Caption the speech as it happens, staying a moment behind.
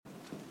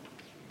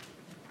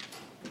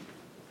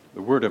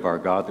The word of our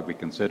God that we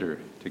consider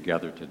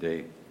together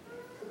today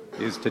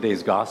is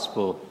today's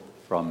gospel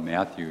from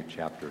Matthew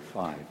chapter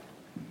 5.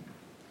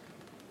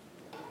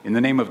 In the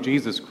name of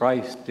Jesus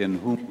Christ, in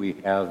whom we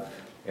have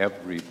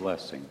every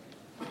blessing,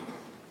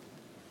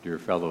 dear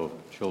fellow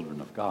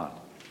children of God,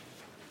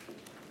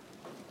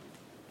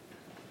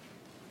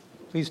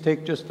 please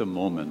take just a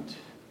moment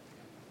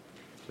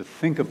to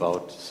think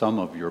about some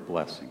of your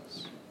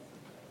blessings.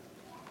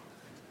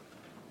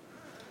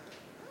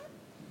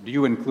 Do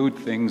you include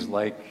things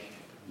like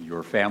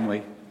your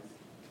family,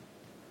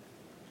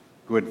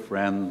 good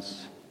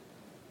friends,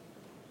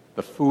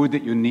 the food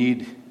that you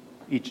need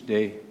each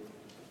day,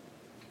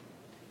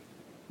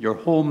 your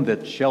home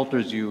that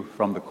shelters you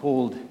from the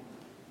cold,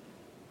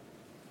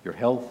 your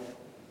health?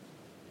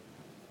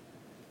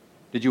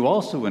 Did you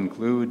also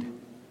include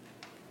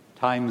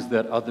times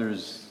that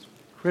others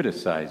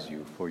criticize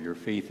you for your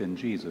faith in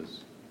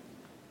Jesus?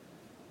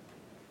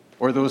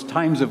 Or those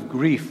times of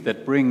grief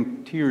that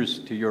bring tears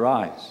to your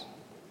eyes?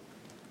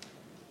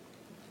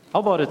 How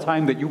about a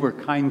time that you were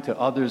kind to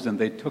others and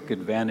they took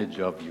advantage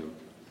of you?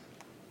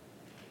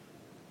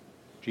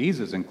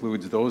 Jesus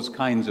includes those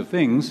kinds of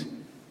things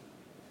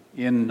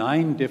in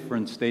 9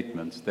 different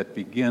statements that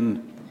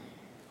begin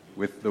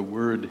with the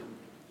word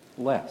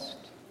blessed.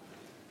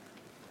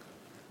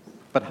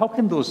 But how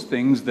can those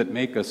things that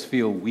make us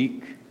feel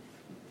weak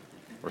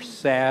or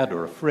sad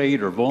or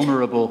afraid or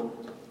vulnerable,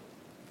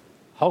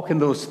 how can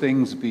those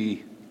things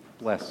be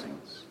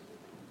blessings?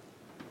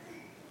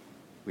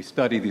 We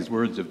study these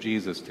words of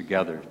Jesus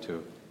together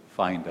to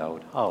find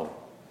out how.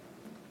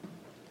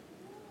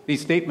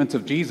 These statements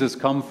of Jesus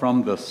come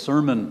from the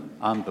Sermon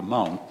on the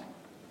Mount,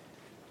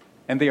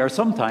 and they are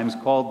sometimes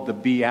called the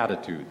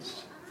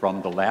Beatitudes,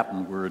 from the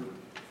Latin word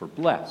for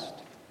blessed.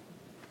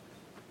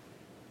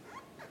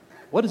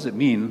 What does it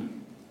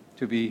mean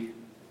to be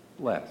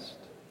blessed?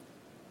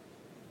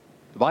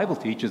 The Bible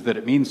teaches that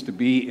it means to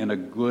be in a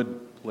good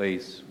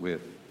place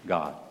with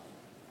God.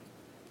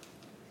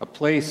 A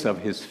place of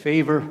His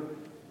favor,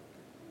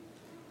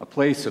 a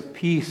place of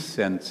peace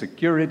and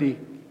security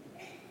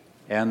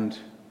and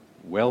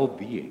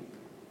well-being.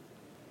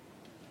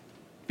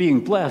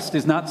 Being blessed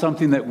is not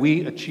something that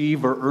we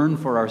achieve or earn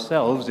for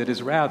ourselves. It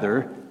is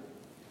rather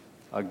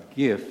a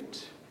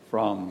gift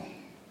from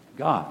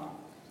God.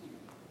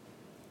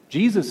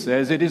 Jesus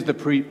says it is the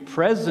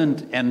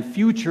present and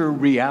future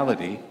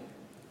reality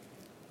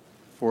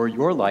for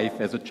your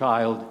life as a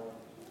child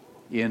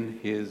in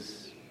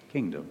His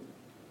kingdom.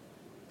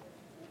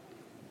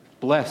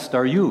 Blessed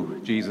are you,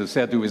 Jesus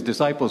said to His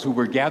disciples who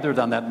were gathered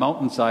on that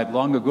mountainside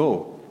long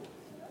ago.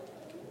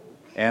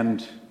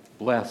 And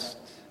blessed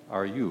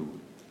are you,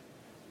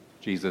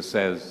 Jesus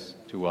says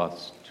to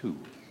us too.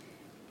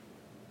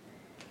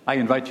 I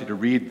invite you to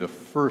read the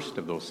first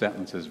of those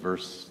sentences,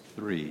 verse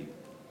 3,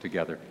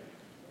 together.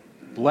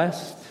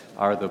 Blessed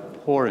are the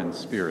poor in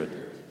spirit,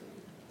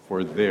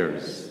 for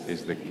theirs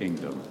is the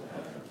kingdom.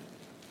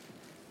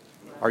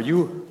 Are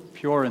you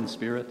pure in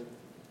spirit?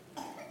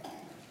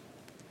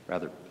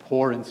 Rather,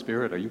 poor in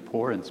spirit? Are you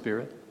poor in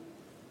spirit?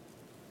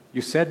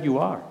 You said you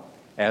are.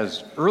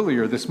 As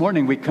earlier this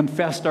morning, we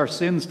confessed our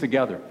sins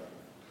together.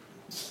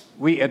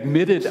 We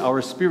admitted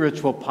our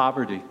spiritual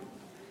poverty,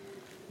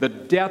 the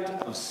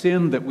debt of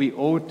sin that we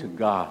owe to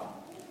God.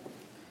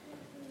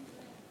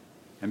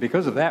 And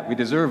because of that, we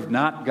deserve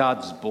not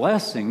God's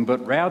blessing,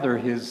 but rather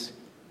His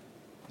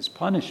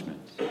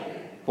punishment,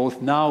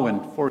 both now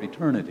and for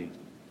eternity.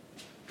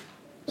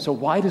 So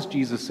why does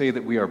Jesus say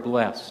that we are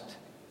blessed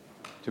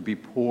to be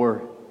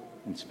poor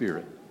in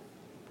spirit?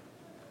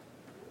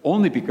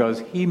 Only because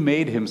He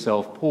made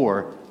Himself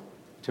poor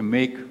to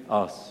make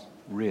us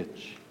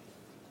rich.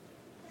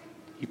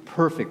 He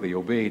perfectly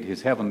obeyed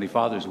His Heavenly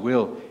Father's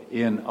will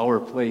in our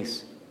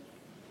place.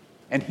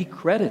 And He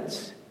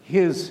credits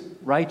His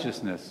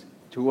righteousness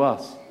to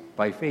us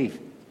by faith.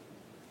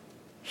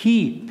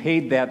 He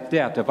paid that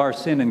debt of our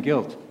sin and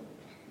guilt,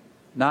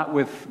 not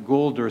with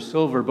gold or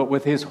silver, but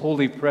with His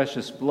holy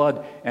precious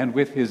blood and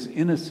with His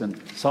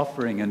innocent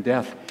suffering and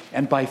death.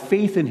 And by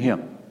faith in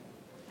Him,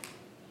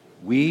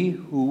 we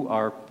who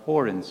are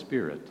poor in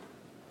spirit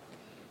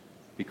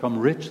become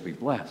richly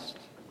blessed.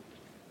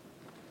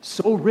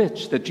 So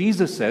rich that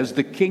Jesus says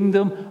the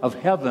kingdom of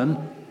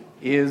heaven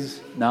is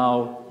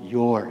now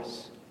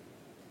yours.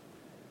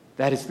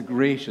 That is the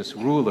gracious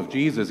rule of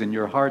Jesus in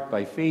your heart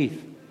by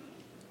faith.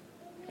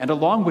 And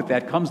along with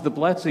that comes the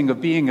blessing of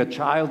being a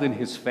child in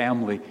His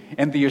family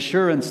and the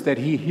assurance that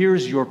He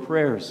hears your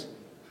prayers,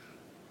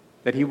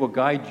 that He will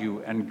guide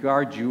you and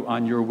guard you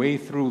on your way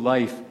through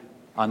life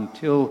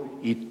until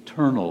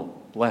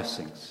eternal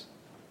blessings.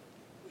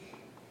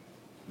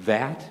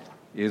 That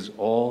is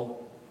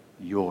all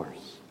yours.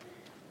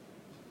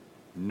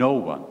 No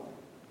one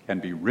can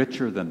be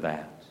richer than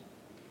that.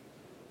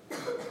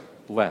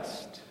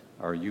 Blessed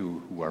are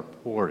you who are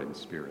poor in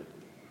spirit.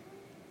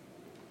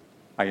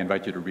 I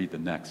invite you to read the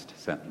next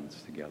sentence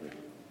together.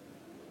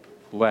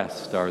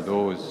 Blessed are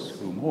those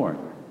who mourn,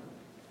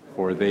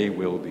 for they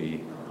will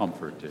be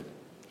comforted.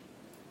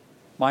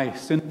 My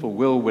sinful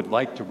will would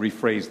like to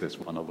rephrase this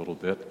one a little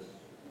bit.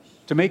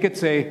 To make it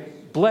say,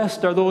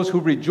 blessed are those who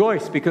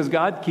rejoice because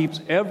God keeps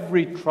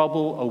every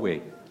trouble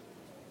away.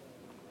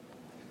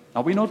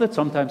 Now we know that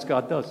sometimes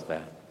God does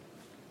that.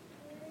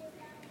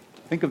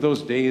 Think of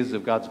those days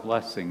of God's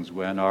blessings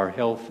when our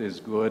health is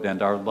good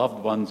and our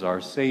loved ones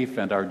are safe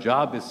and our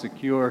job is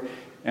secure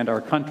and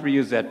our country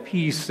is at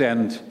peace,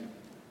 and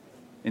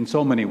in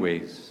so many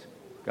ways,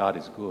 God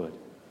is good.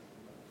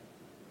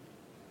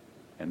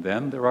 And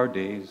then there are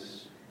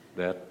days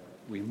that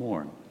we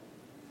mourn.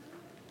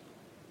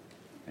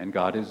 And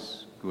God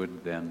is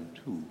good then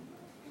too.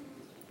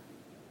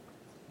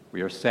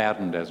 We are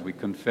saddened as we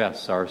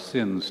confess our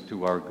sins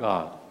to our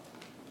God.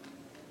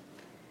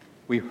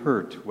 We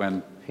hurt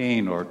when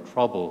pain or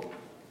trouble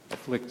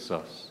afflicts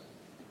us.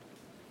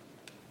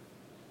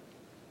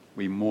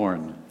 We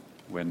mourn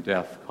when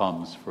death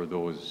comes for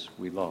those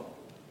we love.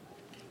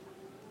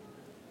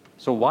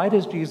 So why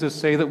does Jesus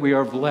say that we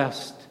are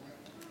blessed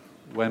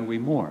when we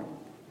mourn?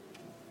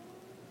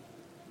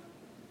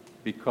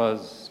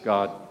 Because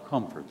God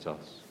comforts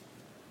us.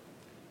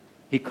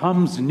 He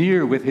comes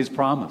near with his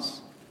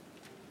promise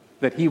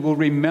that he will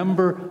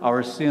remember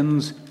our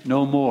sins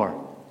no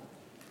more,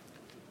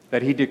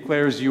 that he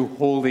declares you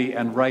holy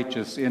and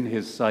righteous in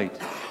his sight.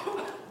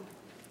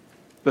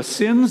 The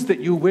sins that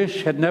you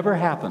wish had never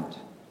happened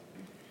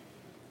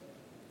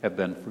have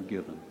been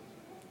forgiven.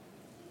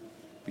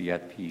 Be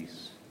at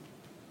peace.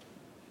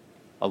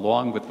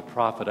 Along with the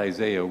prophet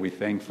Isaiah, we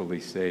thankfully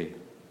say,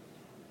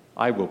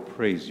 I will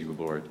praise you,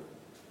 Lord.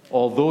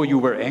 Although you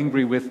were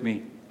angry with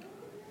me,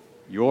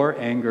 your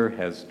anger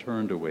has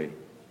turned away,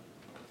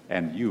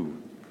 and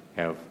you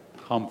have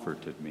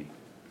comforted me.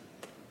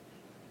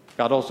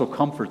 God also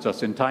comforts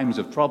us in times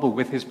of trouble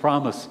with his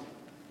promise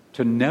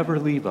to never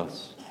leave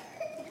us,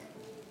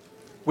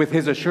 with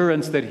his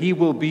assurance that he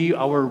will be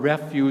our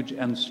refuge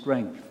and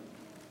strength.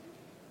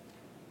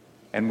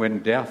 And when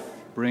death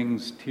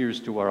brings tears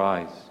to our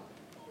eyes,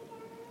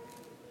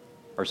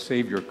 our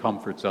Savior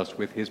comforts us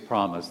with his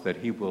promise that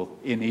he will,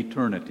 in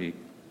eternity,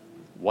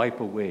 wipe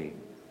away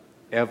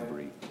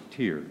every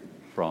tear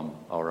from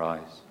our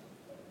eyes.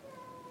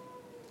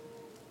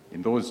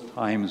 In those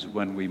times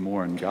when we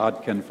mourn,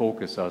 God can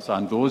focus us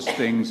on those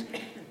things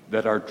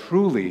that are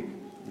truly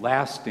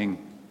lasting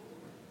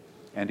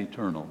and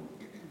eternal.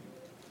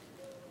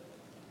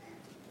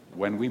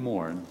 When we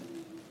mourn,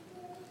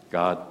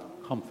 God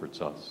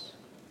comforts us,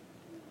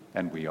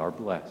 and we are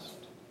blessed.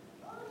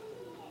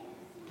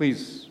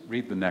 Please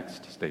read the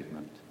next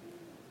statement.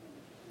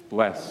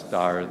 Blessed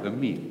are the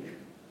meek,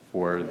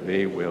 for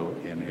they will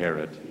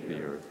inherit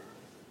the earth.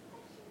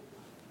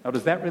 Now,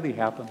 does that really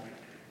happen?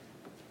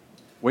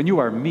 When you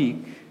are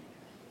meek,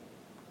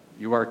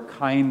 you are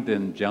kind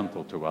and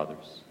gentle to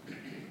others.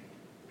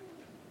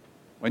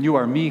 When you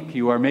are meek,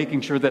 you are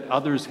making sure that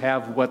others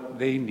have what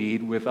they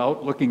need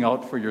without looking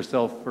out for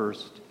yourself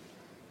first.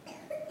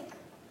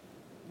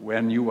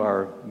 When you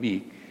are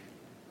meek,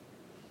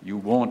 you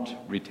won't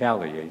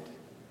retaliate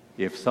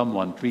if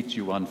someone treats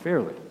you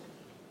unfairly.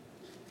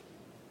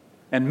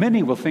 And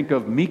many will think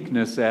of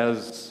meekness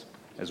as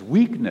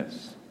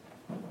weakness,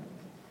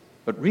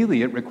 but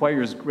really it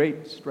requires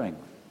great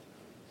strength.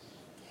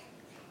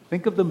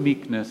 Think of the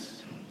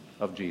meekness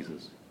of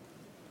Jesus.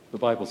 The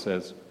Bible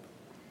says,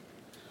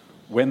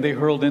 when they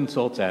hurled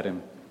insults at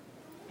him,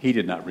 he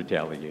did not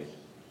retaliate.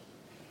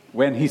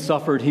 When he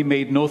suffered, he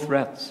made no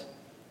threats.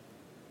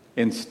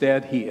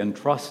 Instead, he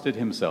entrusted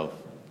himself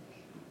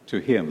to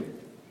him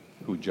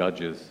who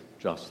judges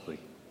justly.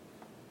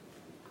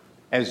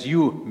 As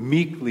you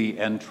meekly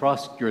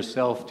entrust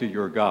yourself to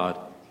your God,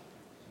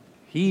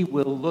 he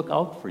will look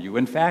out for you.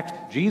 In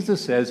fact, Jesus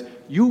says,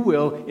 you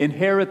will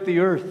inherit the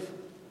earth.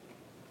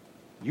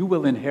 You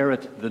will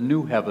inherit the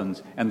new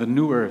heavens and the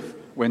new earth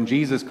when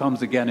Jesus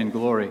comes again in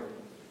glory.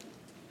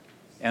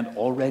 And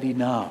already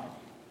now,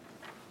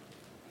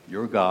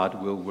 your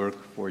God will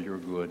work for your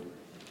good.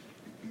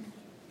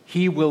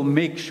 He will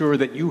make sure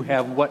that you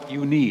have what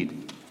you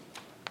need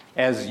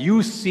as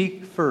you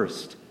seek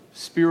first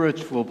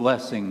spiritual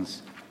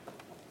blessings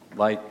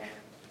like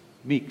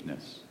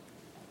meekness.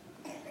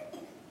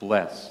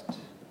 Blessed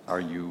are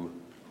you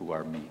who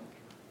are meek.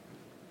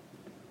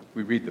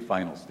 We read the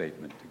final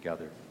statement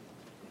together.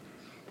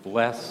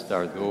 Blessed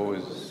are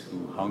those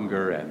who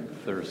hunger and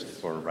thirst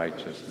for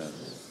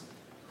righteousness,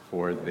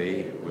 for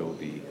they will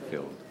be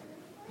filled.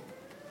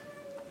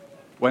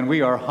 When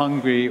we are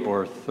hungry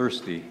or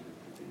thirsty,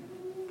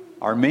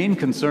 our main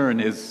concern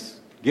is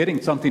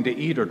getting something to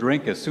eat or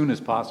drink as soon as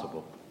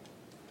possible.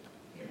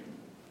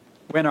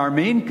 When our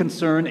main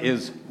concern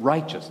is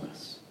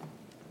righteousness,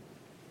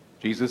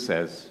 Jesus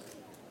says,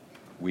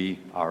 we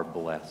are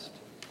blessed.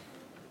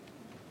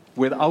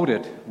 Without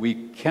it, we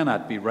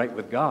cannot be right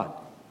with God.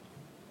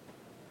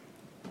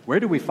 Where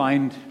do we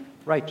find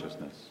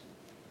righteousness?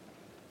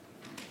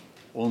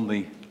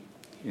 Only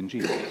in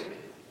Jesus.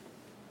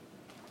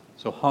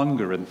 So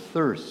hunger and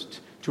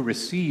thirst to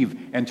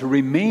receive and to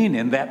remain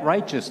in that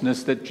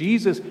righteousness that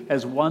Jesus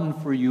has won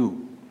for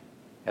you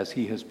as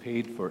he has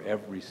paid for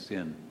every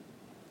sin.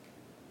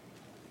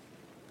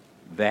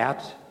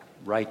 That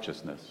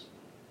righteousness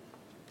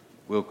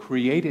will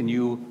create in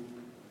you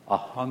a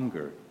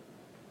hunger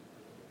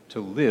to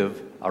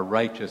live a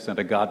righteous and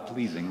a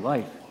God-pleasing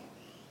life.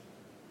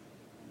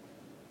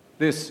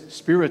 This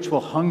spiritual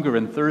hunger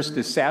and thirst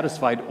is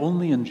satisfied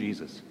only in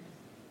Jesus,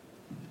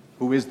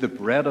 who is the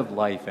bread of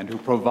life and who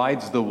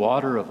provides the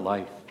water of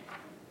life.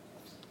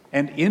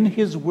 And in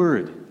his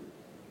word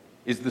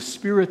is the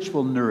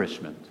spiritual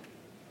nourishment,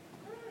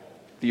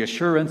 the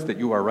assurance that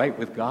you are right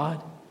with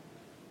God,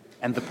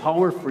 and the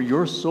power for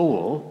your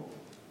soul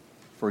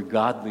for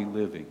godly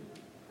living.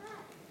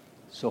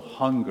 So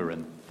hunger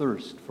and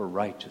thirst for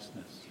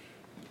righteousness.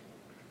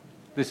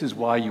 This is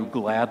why you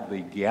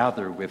gladly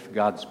gather with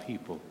God's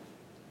people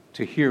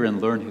to hear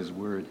and learn his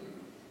word.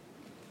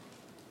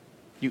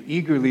 You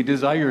eagerly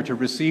desire to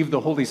receive the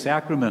Holy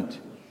Sacrament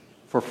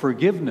for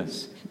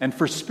forgiveness and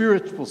for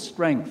spiritual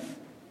strength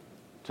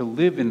to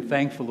live in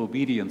thankful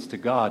obedience to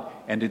God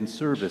and in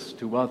service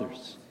to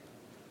others.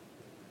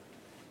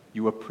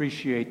 You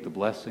appreciate the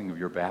blessing of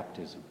your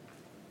baptism,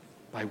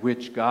 by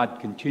which God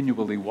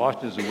continually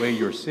washes away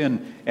your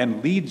sin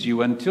and leads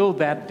you until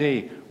that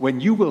day when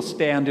you will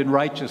stand in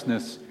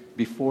righteousness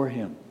before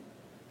him.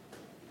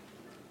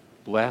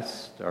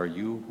 Blessed are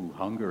you who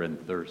hunger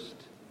and thirst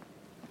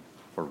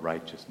for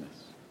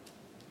righteousness.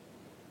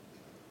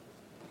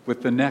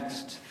 With the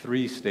next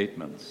three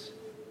statements,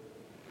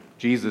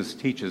 Jesus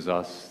teaches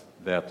us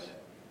that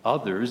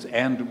others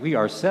and we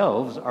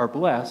ourselves are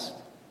blessed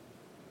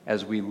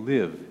as we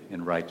live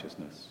in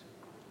righteousness.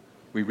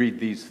 We read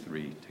these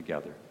three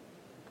together.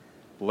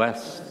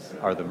 Blessed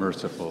are the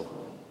merciful,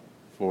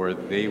 for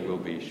they will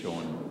be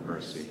shown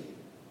mercy.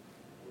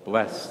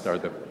 Blessed are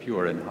the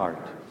pure in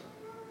heart,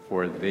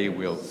 for they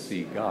will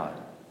see God.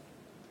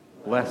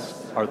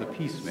 Blessed are the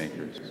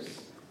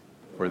peacemakers,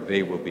 for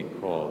they will be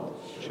called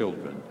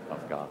children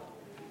of God.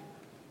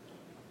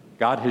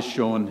 God has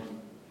shown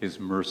his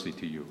mercy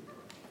to you,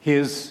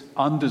 his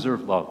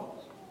undeserved love,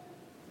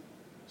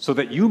 so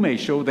that you may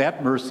show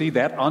that mercy,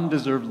 that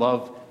undeserved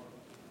love,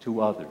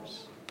 to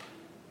others.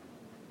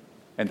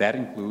 And that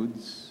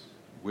includes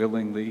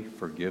willingly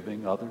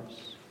forgiving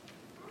others,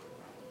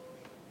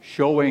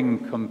 showing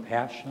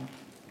compassion,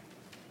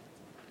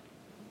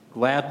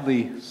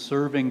 gladly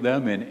serving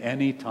them in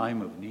any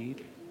time of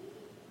need.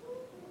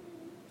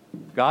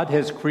 God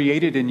has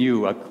created in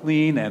you a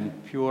clean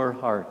and pure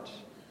heart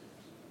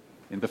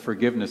in the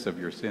forgiveness of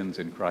your sins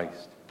in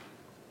Christ.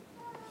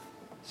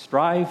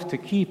 Strive to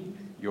keep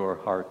your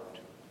heart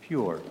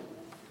pure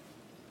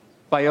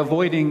by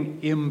avoiding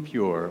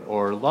impure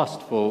or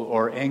lustful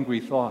or angry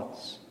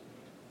thoughts.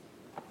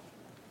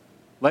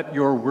 Let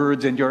your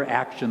words and your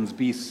actions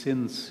be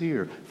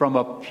sincere, from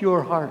a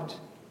pure heart,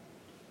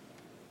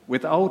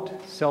 without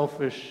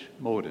selfish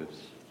motives,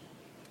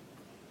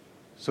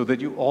 so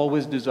that you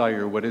always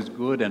desire what is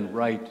good and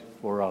right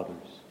for others.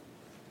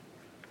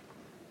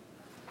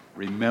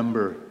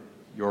 Remember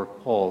your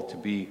call to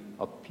be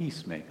a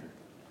peacemaker.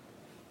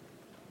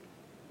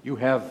 You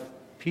have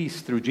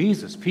peace through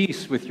Jesus,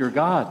 peace with your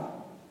God,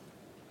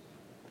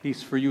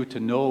 peace for you to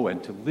know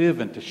and to live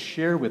and to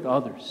share with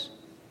others,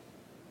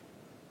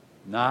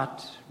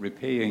 not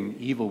repaying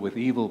evil with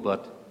evil,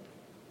 but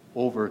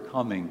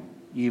overcoming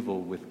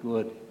evil with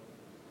good.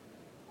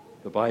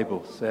 The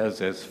Bible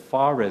says, as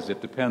far as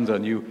it depends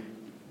on you,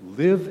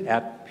 live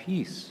at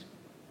peace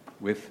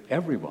with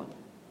everyone.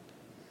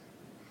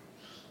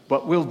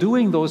 But will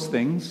doing those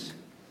things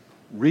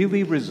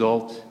really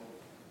result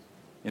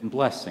in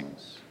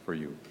blessings for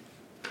you?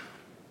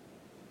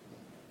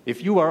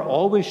 If you are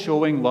always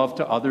showing love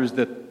to others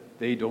that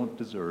they don't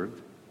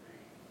deserve,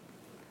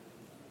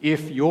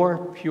 if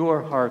your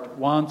pure heart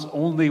wants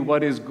only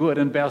what is good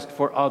and best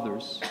for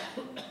others,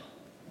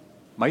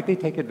 might they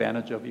take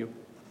advantage of you?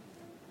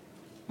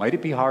 Might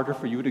it be harder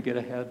for you to get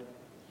ahead?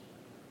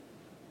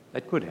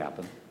 That could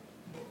happen.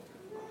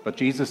 But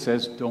Jesus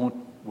says, don't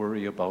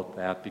worry about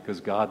that, because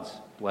God's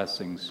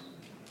blessings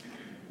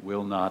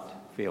will not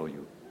fail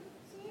you.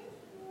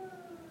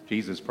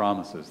 Jesus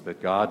promises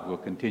that God will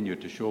continue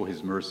to show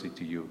his mercy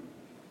to you.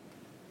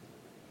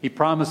 He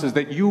promises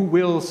that you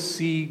will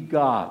see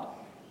God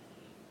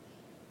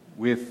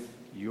with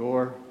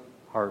your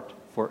heart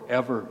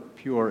forever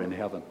pure in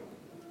heaven.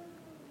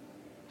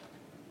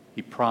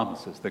 He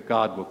promises that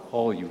God will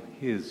call you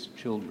his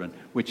children,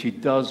 which he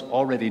does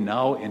already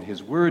now in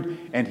his word,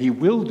 and he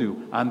will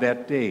do on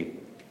that day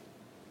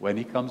when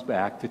he comes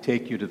back to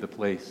take you to the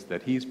place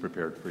that he's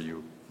prepared for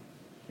you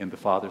in the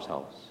Father's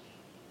house.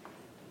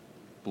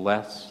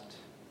 Blessed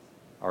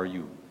are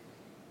you,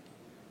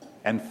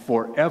 and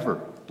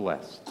forever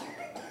blessed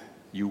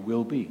you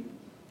will be.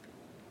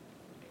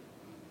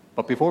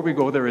 But before we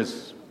go, there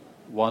is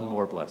one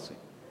more blessing.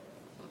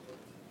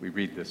 We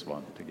read this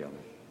one together.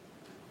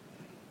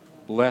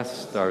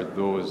 Blessed are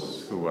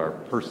those who are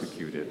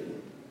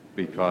persecuted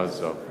because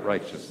of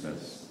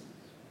righteousness,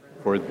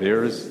 for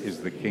theirs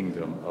is the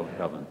kingdom of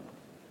heaven.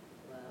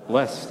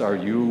 Blessed are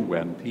you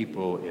when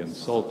people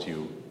insult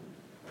you,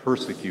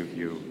 persecute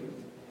you,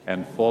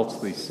 and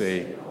falsely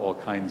say all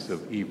kinds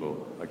of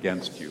evil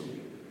against you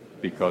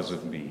because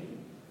of me.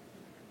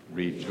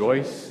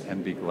 Rejoice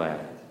and be glad,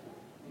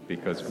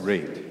 because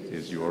great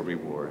is your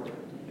reward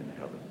in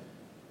heaven.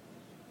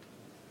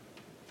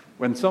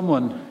 When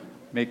someone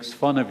makes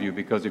fun of you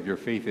because of your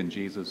faith in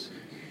Jesus,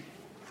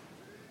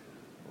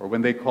 or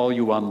when they call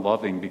you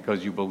unloving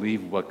because you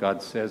believe what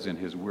God says in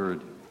His Word,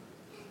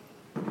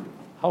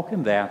 how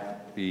can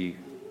that be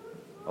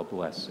a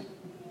blessing?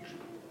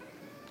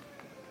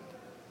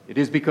 It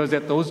is because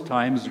at those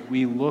times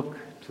we look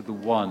to the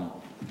one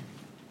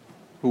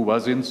who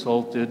was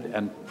insulted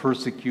and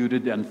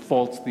persecuted and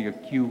falsely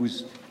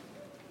accused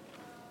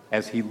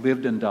as He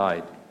lived and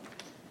died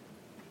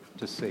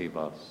to save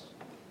us.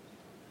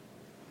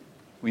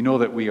 We know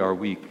that we are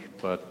weak,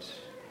 but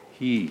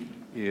He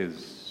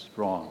is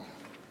strong.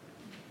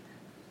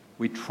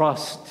 We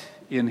trust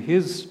in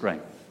His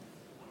strength,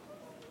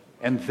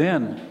 and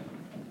then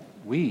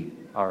we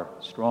are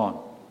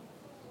strong.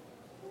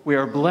 We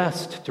are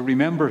blessed to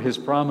remember His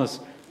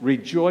promise,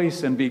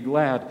 rejoice and be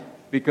glad,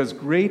 because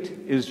great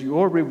is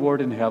your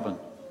reward in heaven.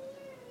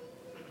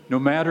 No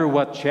matter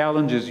what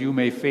challenges you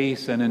may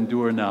face and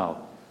endure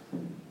now,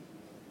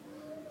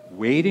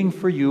 waiting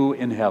for you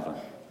in heaven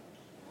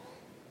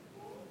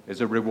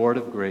is a reward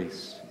of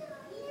grace,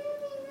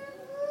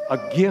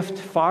 a gift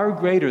far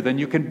greater than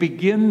you can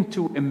begin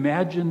to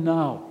imagine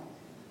now.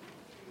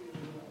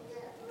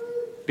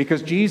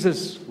 Because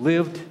Jesus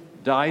lived,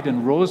 died,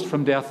 and rose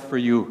from death for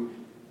you,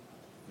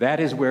 that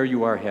is where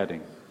you are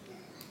heading.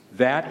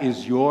 That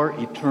is your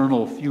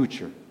eternal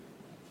future.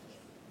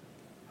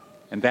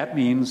 And that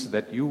means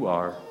that you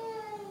are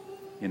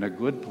in a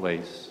good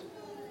place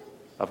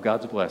of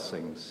God's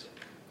blessings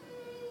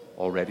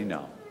already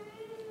now.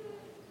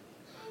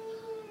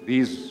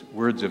 These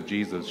words of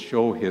Jesus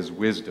show His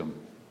wisdom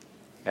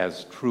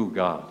as true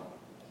God.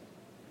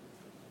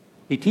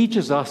 He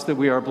teaches us that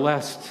we are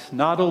blessed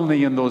not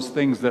only in those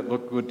things that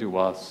look good to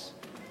us,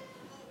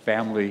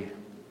 family,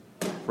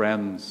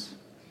 friends,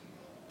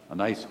 a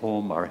nice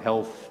home, our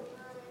health,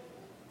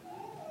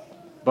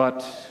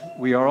 but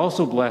we are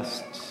also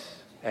blessed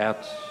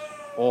at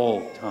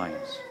all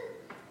times.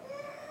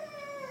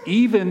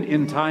 Even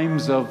in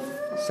times of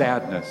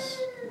sadness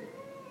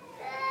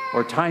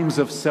or times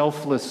of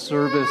selfless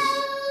service,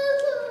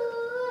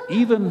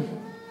 even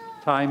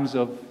times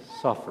of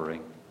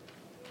suffering,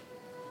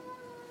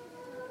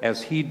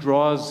 as He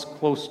draws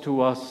close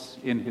to us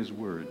in His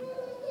Word,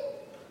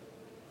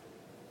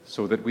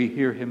 so that we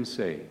hear Him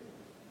say,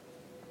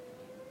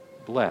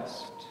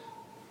 "Blessed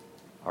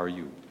are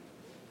you."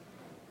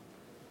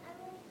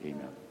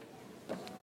 Amen.